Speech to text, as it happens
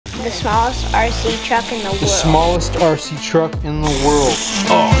The smallest RC truck in the world. The smallest RC truck in the world.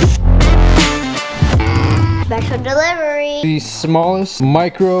 Oh. Special delivery. The smallest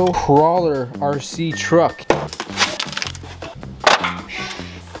micro crawler RC truck.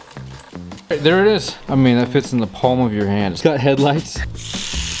 There it is. I mean, that fits in the palm of your hand. It's got headlights.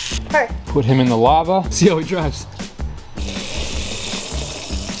 Perfect. Put him in the lava. See how he drives.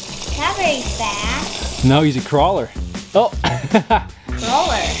 Not very fast. No, he's a crawler. Oh.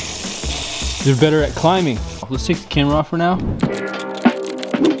 Crawler. They're better at climbing. Let's take the camera off for now.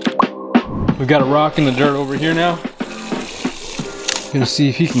 We've got a rock in the dirt over here now. Gonna see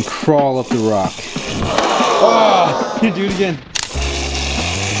if he can crawl up the rock. Oh, do it again.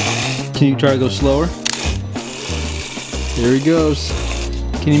 Can you try to go slower? There he goes.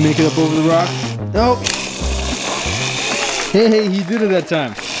 Can you make it up over the rock? Nope. Hey, he did it that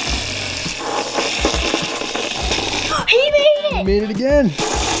time. He made it! He made it again.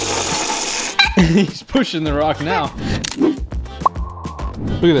 He's pushing the rock now.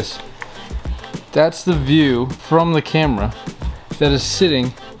 Look at this. That's the view from the camera that is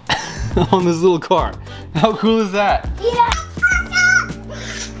sitting on this little car. How cool is that? Yeah.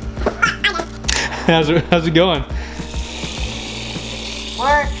 How's it going?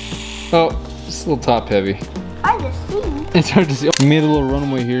 Work. Oh, it's a little top heavy. Hard to see. It's hard to see. We made a little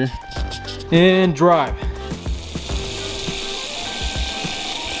runway here. And drive.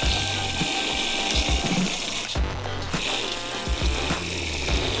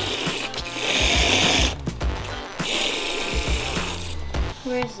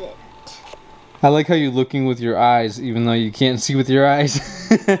 Where is it? I like how you're looking with your eyes, even though you can't see with your eyes.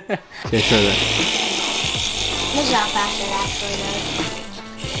 Okay, try that. This is how fast it actually goes.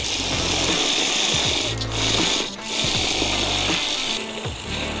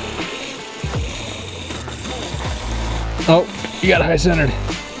 Oh, you got high centered.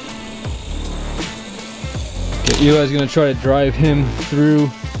 Okay, Eli's gonna try to drive him through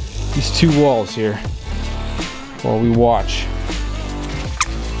these two walls here while we watch.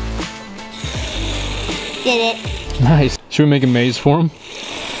 Did it. Nice. Should we make a maze for him?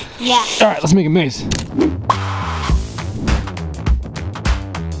 Yeah. All right, let's make a maze.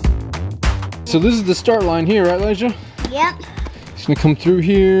 So this is the start line here, right, Elijah? Yep. He's gonna come through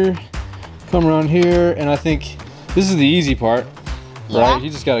here, come around here, and I think this is the easy part, right? Yeah. He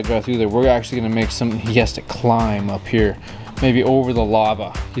just gotta go through there. We're actually gonna make some, he has to climb up here, maybe over the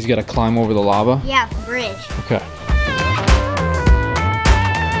lava. He's gotta climb over the lava? Yeah, bridge. Okay.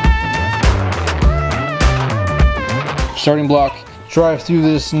 Starting block, drive through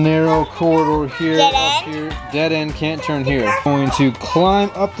this narrow corridor here, Dead up end? here. Dead end, can't turn here. Going to climb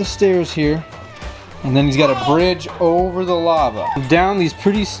up the stairs here, and then he's got a bridge over the lava. Down these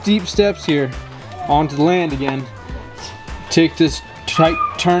pretty steep steps here, onto the land again. Take this tight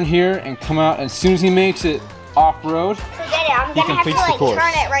turn here and come out. As soon as he makes it off-road, Forget it, I'm gonna have to completes the like course.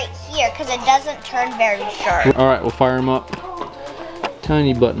 turn it right here because it doesn't turn very sharp. all right, we'll fire him up.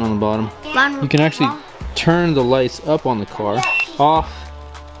 Tiny button on the bottom. You can actually turn the lights up on the car. Off,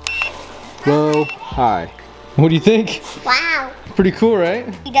 low, high. What do you think? Wow. Pretty cool, right?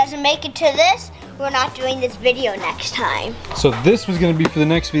 If he doesn't make it to this, we're not doing this video next time. So this was gonna be for the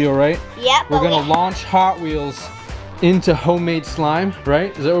next video, right? Yep. We're gonna launch Hot Wheels into homemade slime,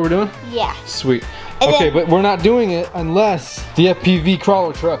 right? Is that what we're doing? Yeah. Sweet. And Okay, then- but we're not doing it unless the FPV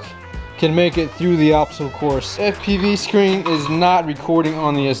crawler truck can make it through the obstacle course. FPV screen is not recording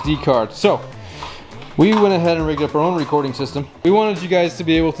on the SD card. So, we went ahead and rigged up our own recording system. We wanted you guys to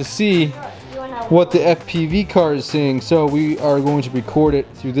be able to see what the FPV car is seeing, so we are going to record it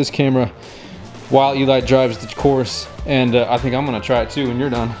through this camera while Eli drives the course, and I think I'm gonna try it too when you're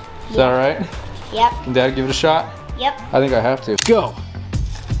done. Is that all right? Yep. Can Dad give it a shot? Yep. I think I have to. Go!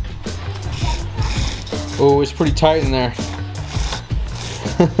 Oh, it's pretty tight in there.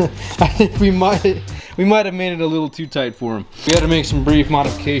 I think we might have made it a little too tight for him. We had to make some brief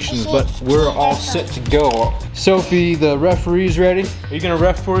modifications, but we're all set to go. Sophie, the referee's ready. Are you gonna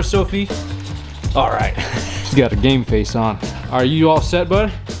ref for us, Sophie? All right. She's got a game face on. Are you all set,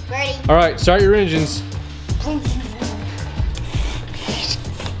 bud? Ready. All right, start your engines. He's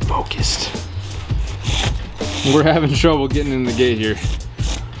focused. We're having trouble getting in the gate here.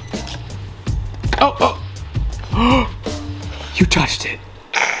 Oh, oh. You touched it.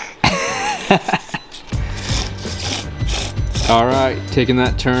 All right, taking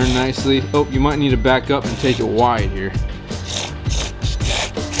that turn nicely. Oh, you might need to back up and take it wide here.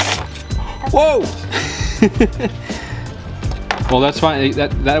 Whoa! Well, that's fine.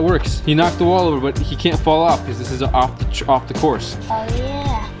 That works. He knocked the wall over, but he can't fall off because this is off the course. Oh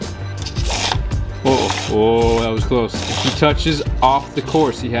yeah. Whoa. Oh, that was close. If he touches off the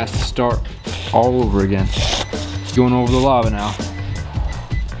course, he has to start all over again. He's going over the lava now.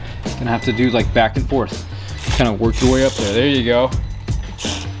 Gonna have to do like back and forth. Kind of work your way up there. There you go.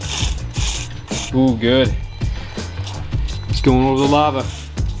 Ooh, good. He's going over the lava.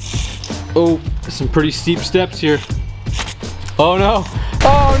 Oh, some pretty steep steps here. Oh no!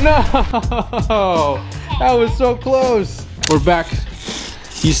 Oh no! That was so close. We're back.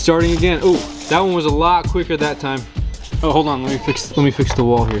 He's starting again. Oh, that one was a lot quicker that time. Oh, hold on. Let me fix the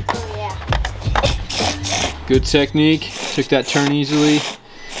wall here. Good technique. Took that turn easily.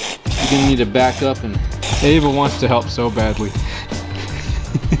 You're gonna need to back up, and Ava wants to help so badly.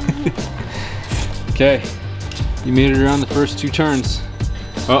 Okay, you made it around the first 2 turns.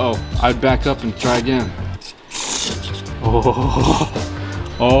 Uh-oh, I'd back up and try again. Oh,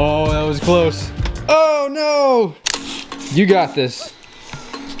 that was close. Oh no! You got this.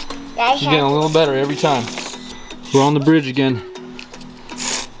 You're getting a little better every time. We're on the bridge again.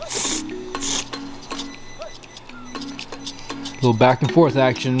 A little back and forth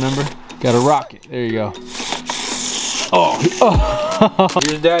action, remember? Gotta rock it. There you go. Oh.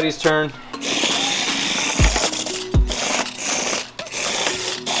 Here's Daddy's turn.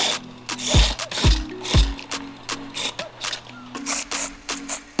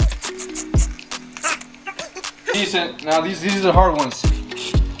 Decent. Now these are the hard ones.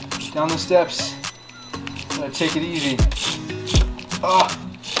 Down the steps. Gotta take it easy.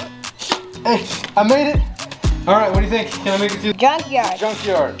 Hey, I made it. All right, what do you think? Can I make it through? Junkyard.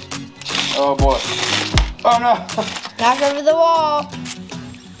 Junkyard. Oh boy. Oh no. Knock over the wall.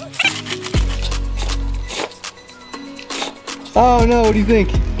 Oh no, what do you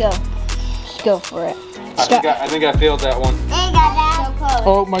think? Go. Just go for it. I think I failed that one. Hey, got that. So close.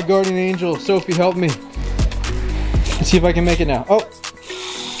 Oh, my guardian angel. Sophie, help me. Let's see if I can make it now. Oh.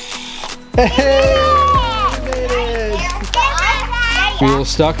 Hey! Made it. You a little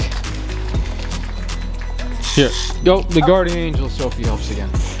stuck? Here, go. The guardian angel, Sophie, helps again.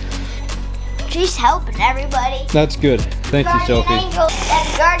 She's helping everybody. That's good. Thank you, Sophie.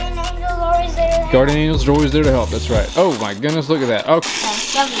 Guardian angel's always there to help. Guardian angels are always there to help. That's right. Oh my goodness, look at that. Okay.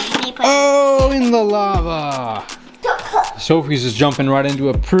 Oh, in the lava. Sophie's just jumping right into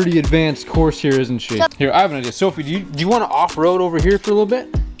a pretty advanced course here, isn't she? Here, I have an idea. Sophie, do you want to off-road over here for a little bit?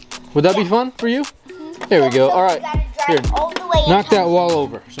 Would that be fun for you? There we go. All right. Here, knock that wall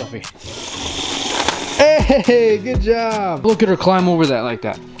over, Sophie. Hey, good job. Look at her climb over that like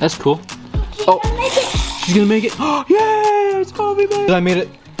that. That's cool. Oh, she's gonna make it. Oh, yeah, it's Sophie, baby. I made it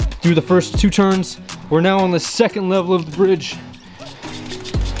through the first 2 turns. We're now on the 2nd level of the bridge.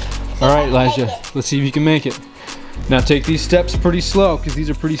 All right, Elijah, let's see if you can make it. Now take these steps pretty slow because these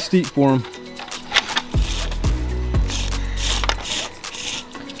are pretty steep for him.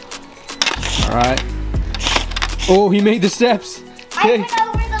 All right. Oh, he made the steps. Okay.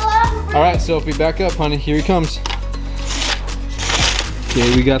 All right, Sophie, back up, honey. Here he comes.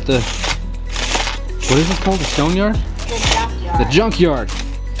 Okay, we got the, what is it called? The stone yard? The junkyard. The junkyard.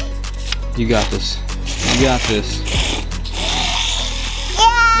 You got this. You got this.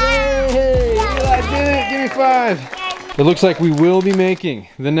 Yay! Eli did it. Give me 5. It looks like we will be making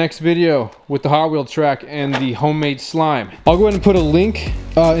the next video with the Hot Wheel track and the homemade slime. I'll go ahead and put a link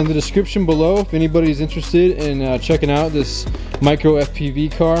in the description below if anybody's interested in checking out this micro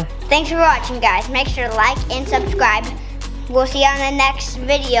FPV car. Thanks for watching, guys. Make sure to like and subscribe. We'll see you on the next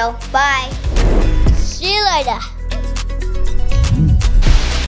video. Bye. See you later.